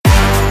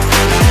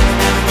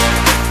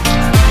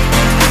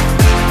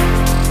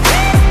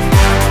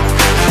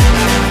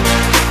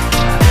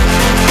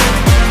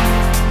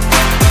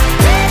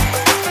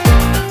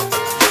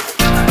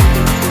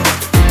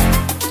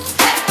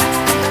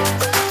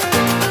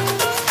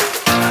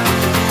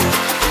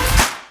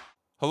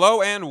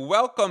Hello and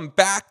welcome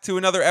back to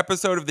another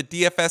episode of the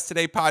DFS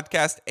Today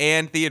podcast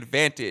and The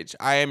Advantage.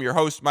 I am your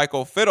host,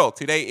 Michael Fiddle.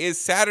 Today is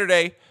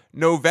Saturday,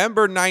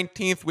 November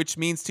 19th, which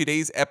means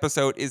today's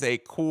episode is a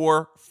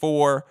core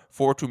 4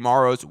 for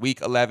tomorrow's Week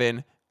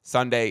 11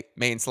 Sunday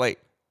main slate.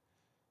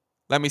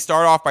 Let me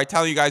start off by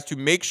telling you guys to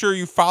make sure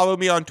you follow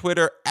me on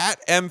Twitter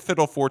at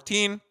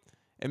mfiddle14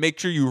 and make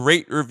sure you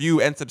rate, review,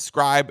 and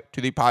subscribe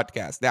to the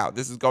podcast. Now,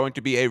 this is going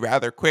to be a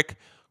rather quick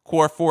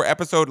core 4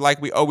 episode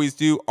like we always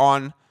do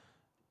on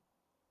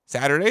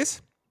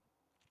Saturdays.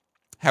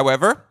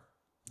 However,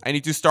 I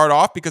need to start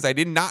off because I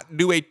did not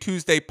do a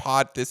Tuesday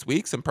pod this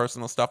week. Some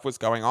personal stuff was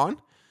going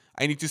on.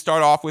 I need to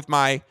start off with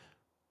my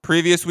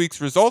previous week's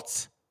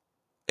results,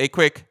 a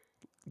quick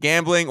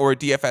gambling or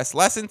DFS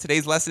lesson.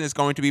 Today's lesson is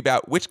going to be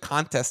about which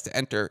contest to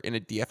enter in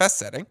a DFS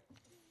setting.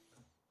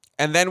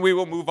 And then we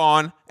will move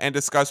on and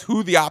discuss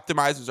who the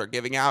optimizers are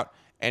giving out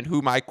and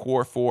who my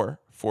core 4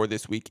 for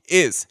this week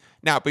is.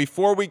 Now,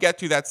 before we get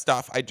to that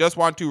stuff, I just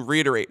want to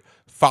reiterate,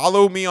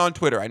 follow me on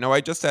Twitter. I know I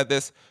just said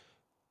this,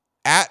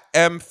 at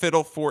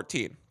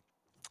mfiddle14.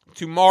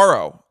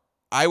 Tomorrow,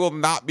 I will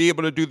not be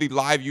able to do the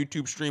live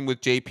YouTube stream with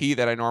JP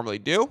that I normally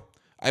do.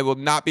 I will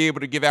not be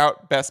able to give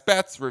out best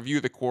bets, review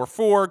the core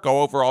 4,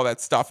 go over all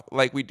that stuff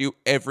like we do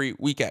every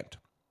weekend.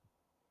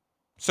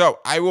 So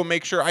I will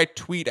make sure I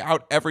tweet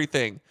out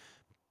everything,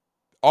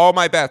 all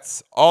my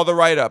bets, all the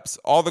write-ups,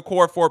 all the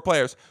core 4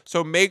 players.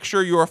 So make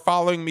sure you are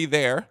following me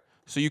there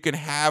so you can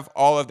have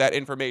all of that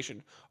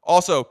information.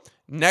 Also,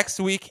 next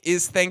week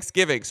is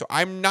Thanksgiving, so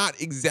I'm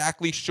not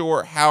exactly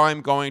sure how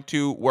I'm going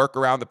to work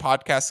around the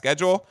podcast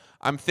schedule.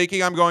 I'm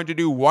thinking I'm going to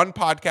do one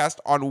podcast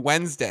on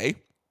Wednesday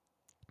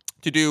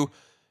to do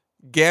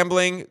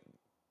gambling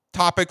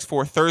topics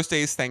for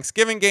Thursday's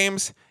Thanksgiving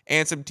games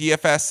and some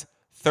DFS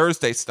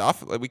Thursday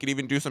stuff. We could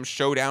even do some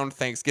showdown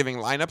Thanksgiving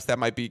lineups. That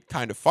might be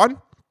kind of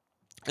fun.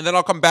 And then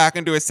I'll come back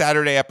and do a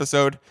Saturday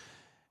episode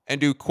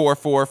and do core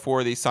 4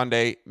 for the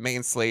Sunday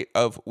main slate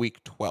of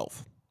week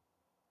 12.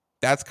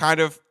 That's kind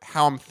of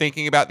how I'm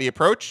thinking about the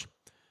approach.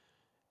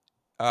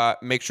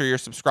 Make sure you're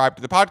subscribed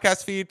to the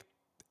podcast feed.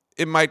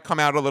 It might come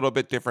out a little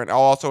bit different. I'll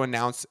also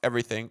announce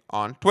everything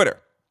on Twitter.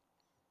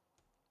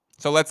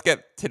 So let's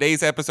get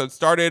today's episode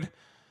started.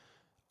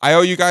 I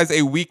owe you guys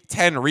a week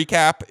 10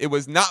 recap. It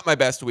was not my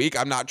best week.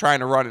 I'm not trying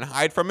to run and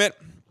hide from it.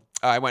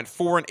 I went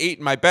 4-8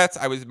 in my bets.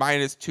 I was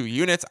minus 2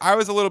 units. I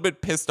was a little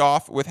bit pissed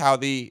off with how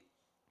the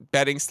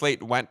betting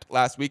slate went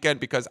last weekend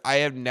because I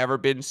have never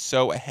been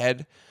so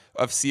ahead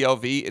of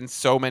CLV in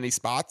so many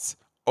spots,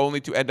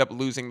 only to end up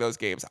losing those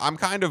games. I'm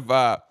kind of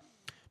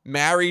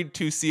married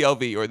to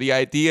CLV, or the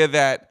idea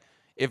that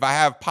if I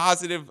have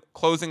positive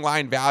closing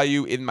line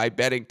value in my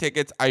betting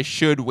tickets, I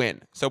should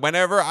win. So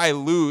whenever I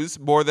lose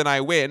more than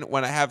I win,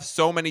 when I have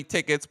so many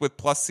tickets with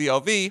plus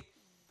CLV,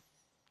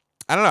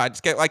 I don't know. I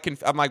just get like,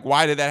 I'm like,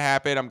 why did that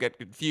happen? I'm getting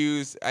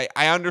confused.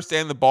 I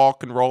understand the ball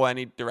can roll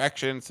any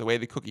direction. It's the way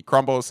the cookie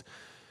crumbles.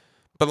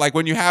 But like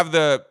when you have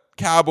the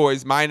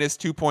Cowboys minus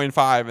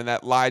 2.5 and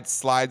that line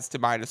slides to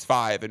minus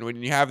 5. And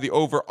when you have the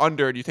over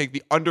under and you take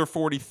the under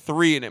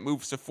 43 and it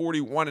moves to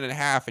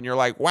 41.5 and you're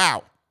like,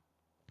 wow,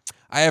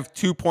 I have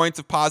 2 points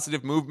of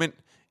positive movement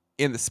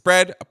in the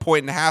spread,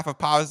 1.5 of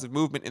positive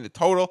movement in the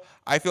total.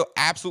 I feel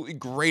absolutely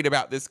great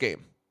about this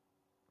game.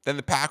 Then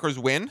the Packers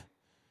win.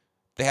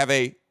 They have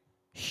a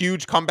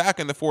huge comeback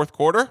in the fourth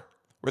quarter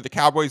where the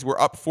Cowboys were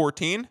up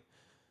 14.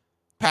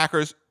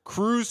 Packers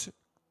cruise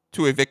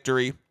to a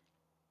victory,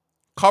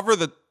 cover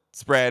the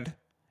spread,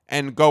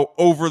 and go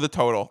over the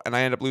total. And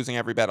I end up losing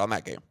every bet on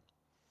that game.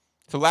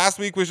 So last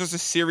week was just a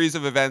series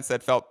of events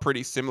that felt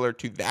pretty similar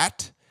to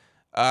that.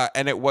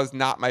 And it was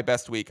not my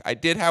best week. I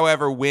did,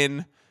 however,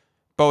 win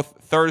both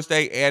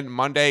Thursday and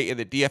Monday in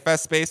the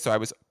DFS space. So I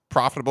was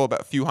profitable about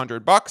a few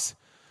 $100.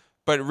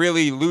 But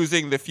really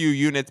losing the few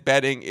units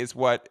betting is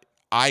what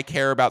I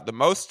care about the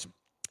most,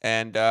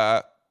 and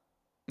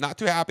not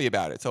too happy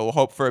about it. So we'll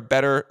hope for a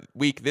better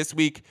week this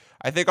week.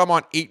 I think I'm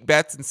on 8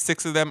 bets, and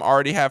 6 of them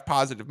already have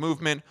positive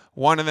movement.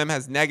 1 of them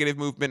has negative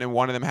movement, and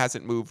 1 of them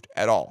hasn't moved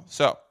at all.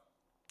 So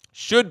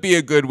should be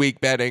a good week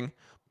betting,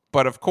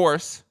 but of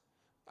course,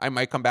 I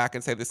might come back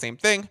and say the same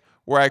thing,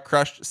 where I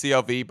crushed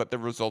CLV, but the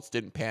results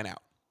didn't pan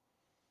out.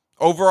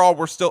 Overall,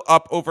 we're still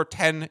up over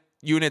 10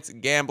 units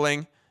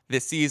gambling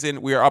this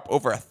season. We are up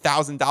over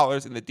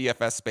 $1,000 in the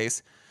DFS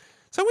space.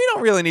 So we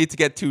don't really need to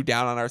get too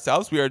down on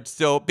ourselves. We are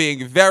still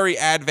being very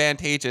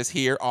advantageous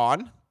here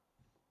on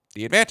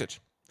The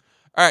Advantage.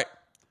 All right,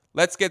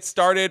 let's get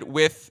started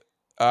with,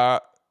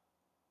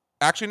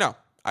 actually, no.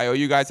 I owe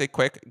you guys a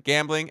quick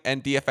gambling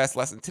and DFS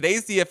lesson.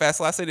 Today's DFS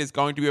lesson is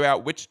going to be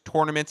about which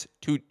tournaments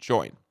to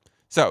join.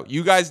 So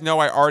you guys know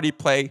I already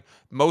play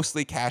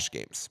mostly cash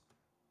games.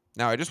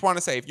 Now, I just want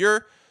to say, if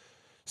you're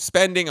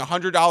spending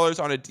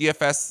 $100 on a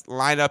DFS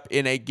lineup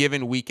in a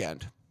given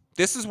weekend,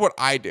 this is what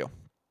I do.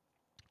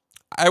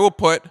 I will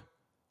put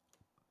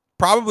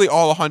probably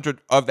all 100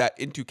 of that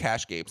into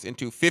cash games,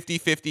 into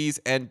 50-50s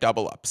and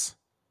double ups.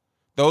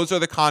 Those are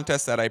the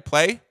contests that I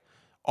play.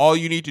 All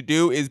you need to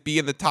do is be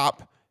in the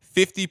top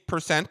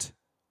 50%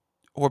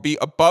 or be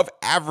above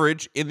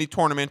average in the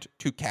tournament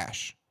to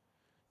cash.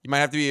 You might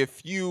have to be a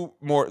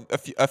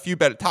few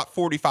better, top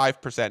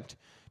 45%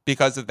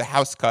 because of the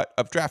house cut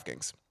of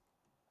DraftKings.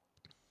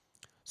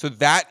 So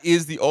that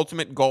is the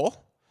ultimate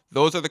goal.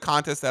 Those are the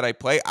contests that I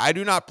play. I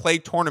do not play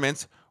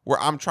tournaments where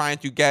I'm trying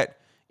to get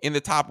in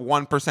the top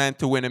 1%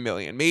 to win $1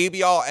 million.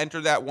 Maybe I'll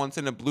enter that once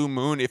in a blue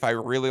moon if I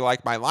really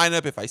like my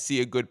lineup, if I see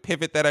a good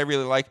pivot that I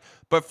really like.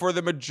 But for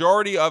the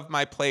majority of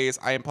my plays,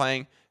 I am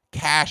playing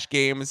cash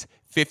games,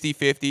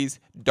 50-50s,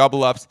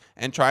 double ups,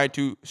 and trying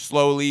to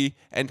slowly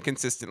and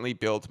consistently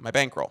build my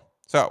bankroll.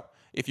 So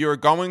if you're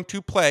going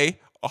to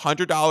play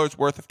 $100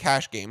 worth of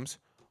cash games,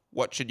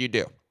 what should you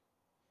do?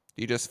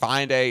 Do you just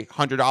find a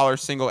 $100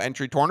 single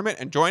entry tournament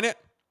and join it?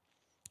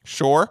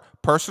 Sure.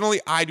 Personally,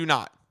 I do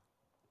not.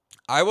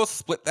 I will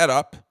split that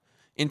up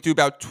into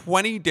about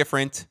 20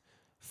 different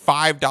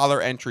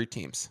 $5 entry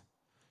teams.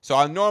 So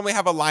I'll normally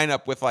have a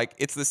lineup with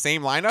it's the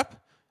same lineup,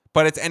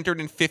 but it's entered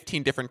in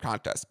 15 different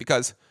contests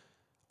because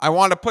I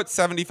want to put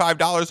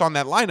 $75 on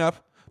that lineup,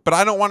 but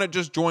I don't want to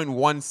just join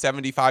one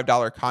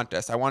 $75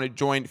 contest. I want to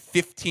join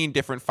 15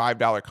 different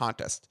 $5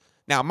 contests.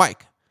 Now,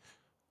 Mike,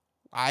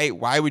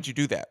 why would you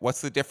do that? What's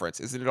the difference?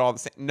 Isn't it all the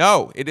same?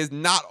 No, it is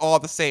not all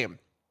the same.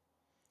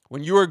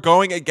 When you are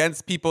going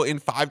against people in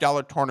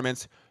 $5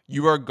 tournaments,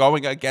 you are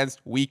going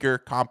against weaker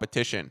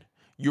competition.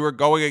 You are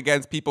going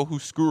against people who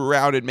screw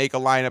around and make a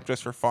lineup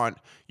just for fun.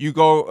 You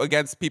go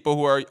against people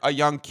who are a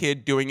young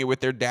kid doing it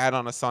with their dad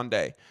on a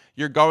Sunday.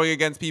 You're going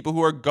against people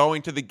who are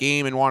going to the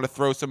game and want to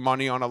throw some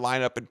money on a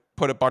lineup and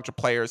put a bunch of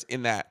players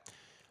in that.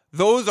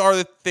 Those are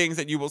the things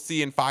that you will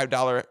see in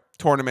 $5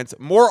 tournaments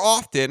more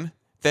often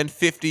than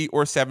 $50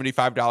 or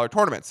 $75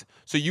 tournaments.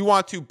 So you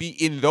want to be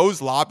in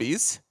those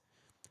lobbies,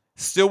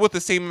 still with the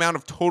same amount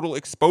of total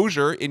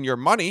exposure in your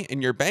money,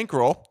 in your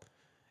bankroll,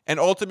 and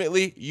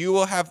ultimately you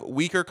will have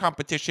weaker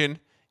competition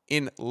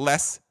in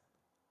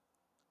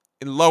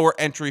lower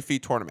entry fee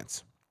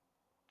tournaments.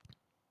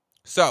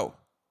 So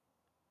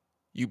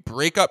you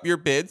break up your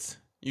bids,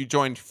 you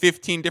join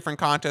 15 different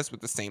contests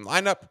with the same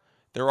lineup,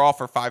 they're all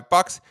for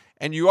 $5,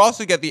 and you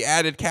also get the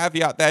added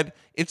caveat that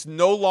it's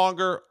no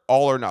longer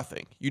all or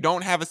nothing. You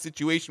don't have a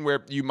situation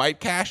where you might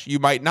cash, you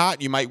might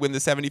not, you might win the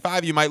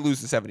 75, you might lose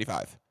the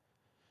 75.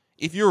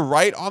 If you're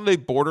right on the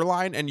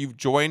borderline and you've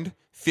joined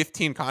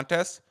 15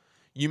 contests,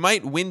 you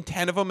might win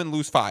 10 of them and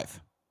lose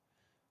 5.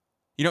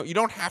 You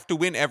don't have to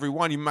win every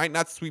one. You might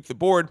not sweep the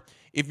board.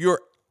 If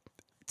your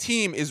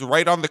team is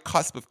right on the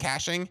cusp of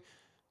cashing,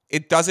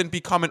 it doesn't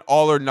become an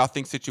all or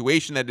nothing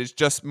situation that is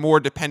just more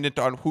dependent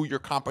on who your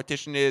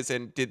competition is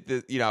and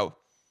did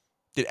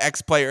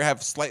X player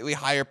have slightly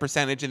higher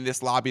percentage in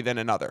this lobby than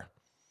another.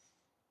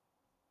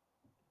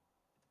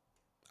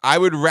 I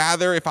would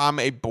rather, if I'm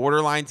a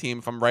borderline team,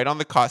 if I'm right on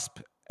the cusp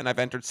and I've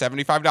entered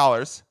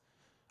 $75,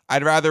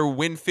 I'd rather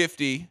win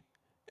 50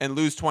 and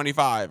lose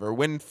 25 or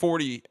win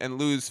 40 and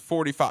lose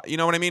 45. You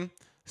know what I mean?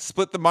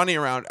 Split the money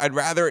around. I'd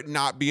rather it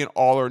not be an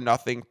all or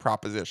nothing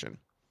proposition.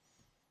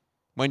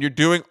 When you're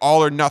doing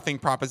all or nothing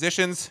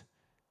propositions,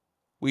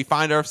 we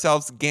find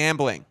ourselves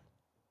gambling.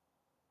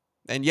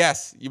 And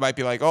yes, you might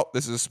be like, oh,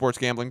 this is a sports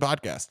gambling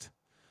podcast.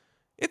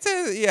 It's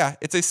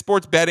a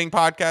sports betting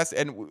podcast.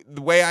 And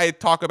the way I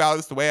talk about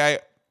this, the way I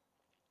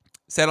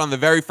said on the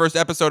very first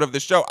episode of the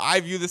show, I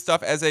view this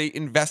stuff as an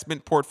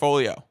investment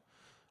portfolio.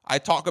 I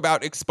talk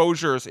about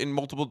exposures in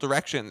multiple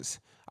directions.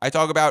 I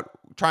talk about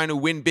trying to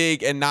win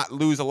big and not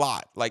lose a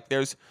lot. Like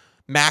there's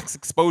max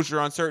exposure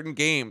on certain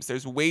games.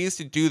 There's ways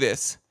to do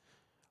this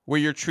where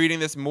you're treating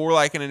this more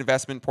like an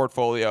investment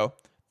portfolio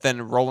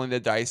than rolling the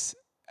dice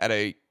at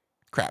a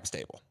craps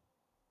table.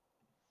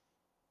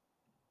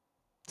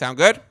 Sound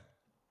good?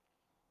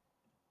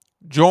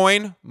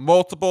 Join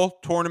multiple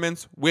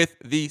tournaments with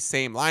the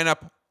same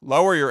lineup.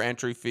 Lower your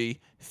entry fee.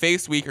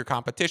 Face weaker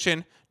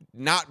competition.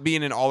 Not be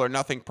in an all or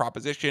nothing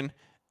proposition.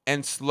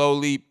 And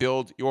slowly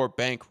build your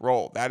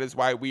bankroll. That is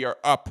why we are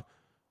up,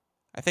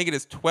 I think it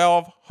is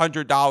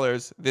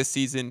 $1,200 this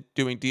season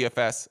doing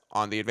DFS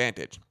on the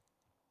Advantage.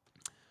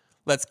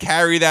 Let's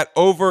carry that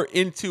over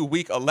into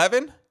week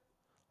 11.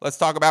 Let's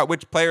talk about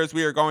which players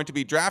we are going to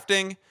be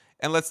drafting.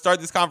 And let's start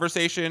this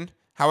conversation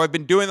how I've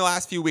been doing the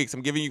last few weeks.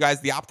 I'm giving you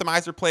guys the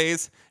optimizer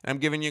plays, and I'm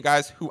giving you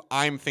guys who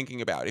I'm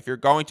thinking about. If you're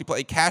going to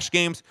play cash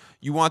games,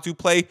 you want to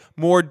play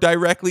more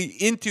directly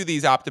into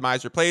these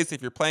optimizer plays.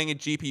 If you're playing a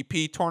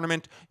GPP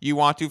tournament, you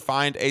want to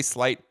find a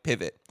slight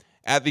pivot.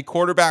 At the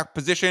quarterback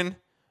position,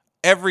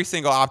 every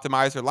single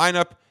optimizer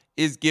lineup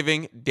is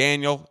giving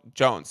Daniel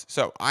Jones.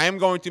 So I am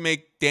going to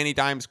make Danny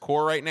Dimes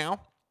core right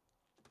now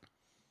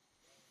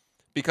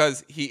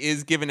because he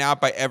is given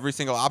out by every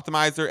single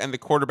optimizer, and the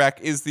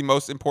quarterback is the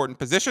most important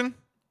position.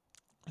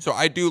 So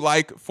I do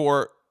like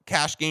for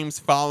cash games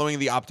following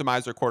the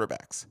optimizer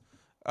quarterbacks.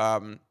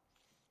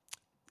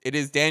 It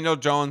is Daniel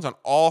Jones on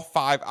all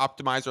 5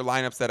 optimizer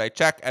lineups that I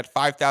check at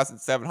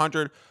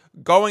 5,700,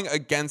 going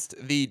against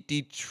the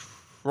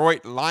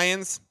Detroit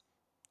Lions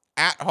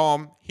at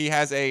home. He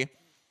has a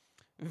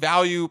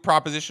value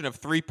proposition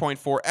of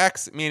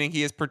 3.4x, meaning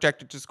he is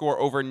projected to score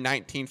over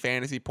 19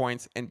 fantasy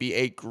points and be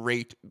a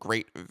great,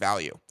 great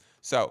value.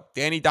 So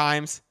Danny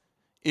Dimes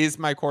is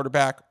my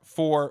quarterback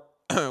for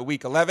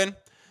week 11.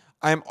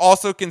 I'm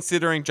also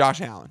considering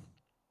Josh Allen.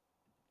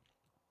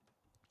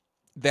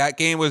 That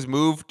game was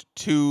moved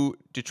to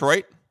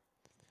Detroit.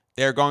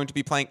 They're going to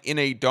be playing in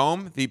a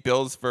dome, the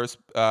Bills versus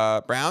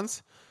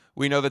Browns.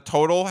 We know the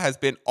total has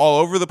been all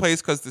over the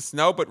place because of the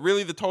snow, but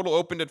really the total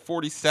opened at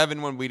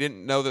 47 when we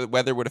didn't know that the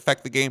weather would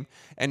affect the game,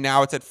 and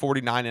now it's at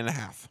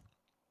 49.5.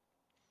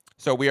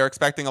 So we are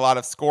expecting a lot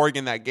of scoring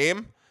in that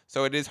game,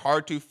 so it is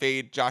hard to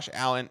fade Josh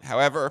Allen.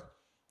 However,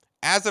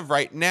 as of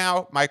right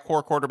now, my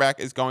core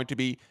quarterback is going to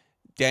be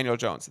Daniel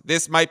Jones.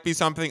 This might be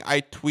something I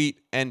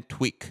tweet and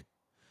tweak.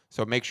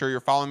 So make sure you're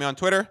following me on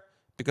Twitter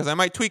because I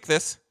might tweak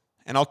this,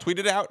 and I'll tweet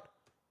it out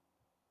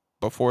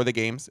before the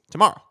games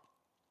tomorrow.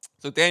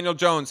 So Daniel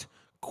Jones,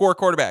 core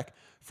quarterback.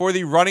 For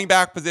the running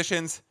back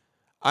positions,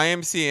 I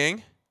am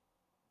seeing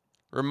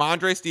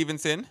Ramondre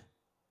Stevenson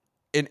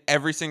in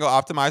every single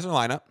optimizer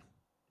lineup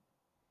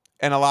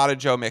and a lot of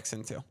Joe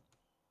Mixon too.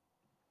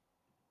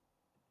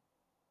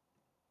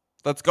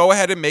 Let's go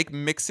ahead and make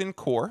Mixon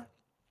core.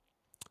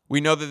 We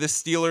know that the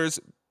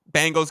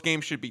Steelers-Bengals game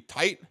should be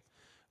tight.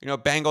 You know,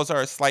 Bengals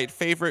are a slight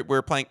favorite.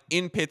 We're playing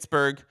in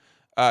Pittsburgh.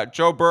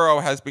 Joe Burrow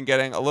has been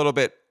getting a little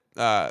bit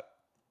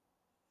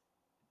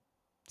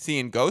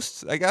seeing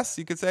ghosts, I guess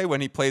you could say, when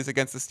he plays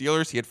against the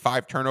Steelers. He had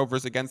 5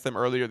 turnovers against them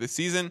earlier this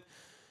season.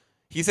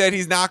 He said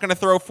he's not going to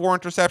throw 4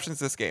 interceptions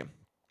this game.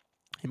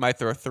 He might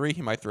throw 3.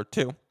 He might throw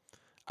 2.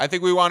 I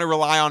think we want to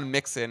rely on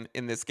Mixon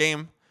in this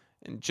game,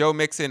 and Joe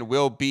Mixon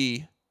will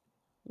be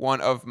one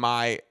of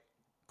my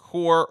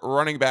core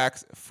running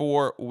backs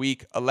for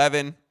week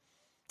 11.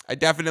 I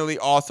definitely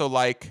also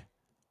like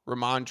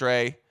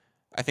Ramondre.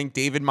 I think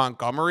David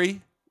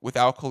Montgomery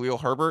without Khalil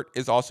Herbert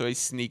is also a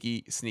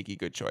sneaky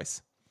good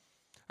choice.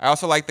 I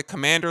also like the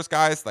Commanders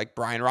guys like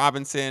Brian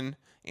Robinson,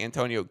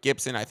 Antonio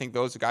Gibson. I think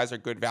those guys are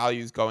good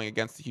values going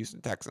against the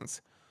Houston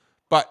Texans.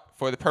 But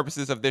for the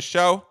purposes of this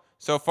show,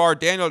 so far,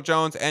 Daniel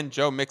Jones and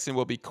Joe Mixon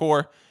will be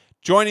core.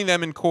 Joining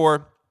them in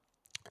core,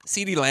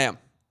 CeeDee Lamb.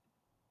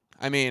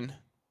 I mean,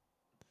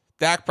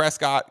 Dak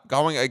Prescott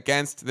going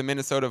against the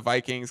Minnesota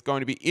Vikings,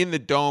 going to be in the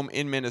dome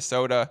in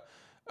Minnesota.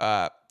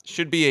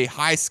 Should be a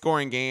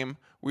high-scoring game.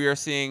 We are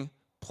seeing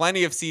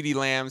plenty of CeeDee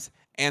Lambs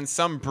and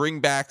some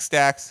bring-back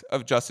stacks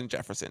of Justin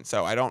Jefferson.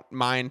 So I don't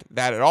mind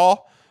that at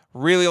all.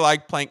 Really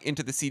like playing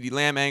into the CeeDee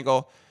Lamb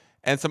angle.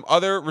 And some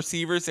other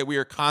receivers that we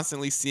are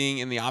constantly seeing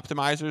in the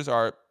optimizers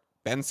are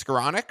Ben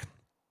Skoranek,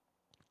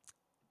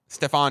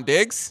 Stephon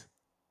Diggs,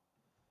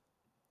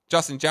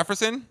 Justin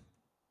Jefferson,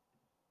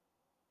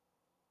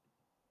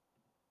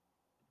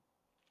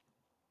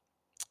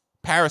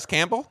 Paris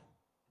Campbell,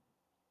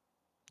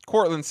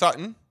 Courtland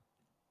Sutton,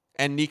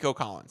 and Nico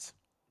Collins.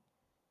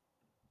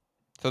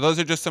 So those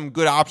are just some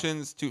good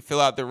options to fill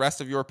out the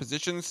rest of your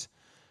positions.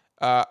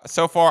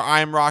 So far,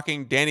 I'm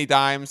rocking Danny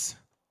Dimes,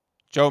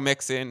 Joe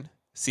Mixon,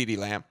 CeeDee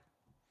Lamb,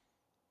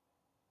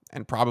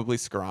 and probably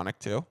Skoranek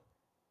too.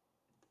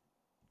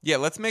 Yeah,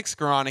 let's make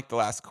Skoranek the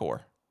last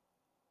core.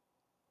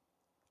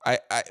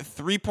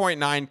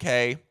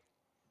 3.9K.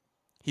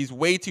 He's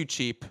way too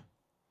cheap.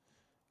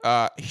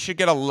 He should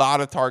get a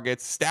lot of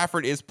targets.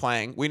 Stafford is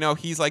playing. We know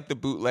he's like the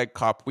bootleg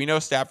cup. We know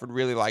Stafford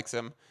really likes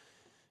him.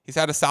 He's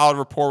had a solid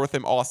rapport with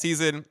him all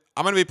season.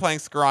 I'm going to be playing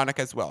Skoranek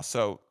as well.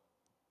 So,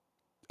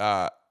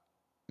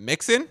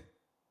 Mixon,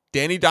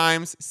 Danny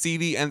Dimes,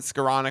 CD, and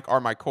Skoranek are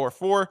my core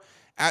 4.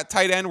 At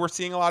tight end, we're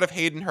seeing a lot of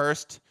Hayden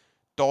Hurst,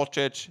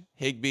 Dulcich,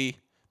 Higbee,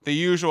 the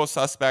usual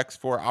suspects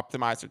for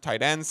optimizer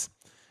tight ends.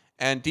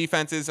 And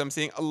defenses, I'm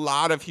seeing a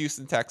lot of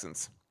Houston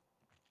Texans.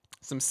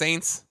 Some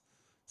Saints,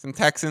 some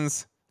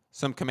Texans,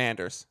 some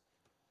Commanders.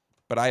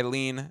 But I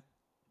lean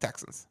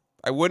Texans.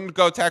 I wouldn't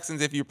go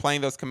Texans if you're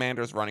playing those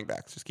Commanders running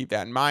backs. Just keep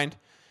that in mind.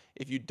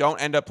 If you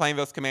don't end up playing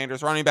those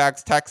Commanders running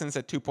backs, Texans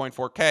at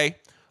 2.4K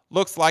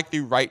looks like the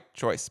right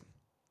choice.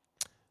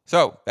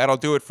 So that'll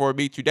do it for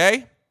me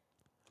today.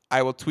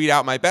 I will tweet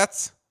out my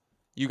bets.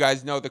 You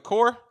guys know the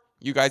core.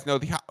 You guys know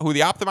who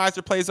the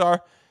optimizer plays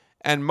are.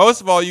 And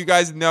most of all, you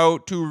guys know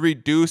to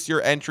reduce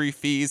your entry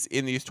fees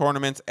in these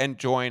tournaments and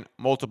join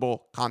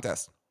multiple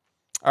contests.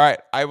 All right,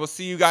 I will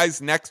see you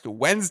guys next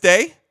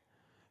Wednesday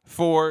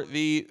for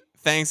the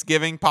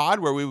Thanksgiving pod,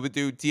 where we would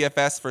do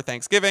DFS for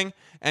Thanksgiving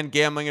and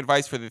gambling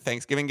advice for the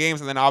Thanksgiving games.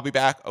 And then I'll be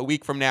back a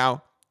week from now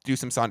to do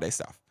some Sunday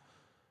stuff.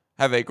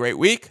 Have a great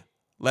week.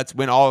 Let's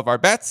win all of our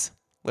bets.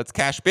 Let's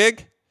cash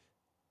big.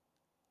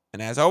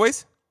 And as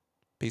always,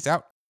 peace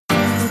out.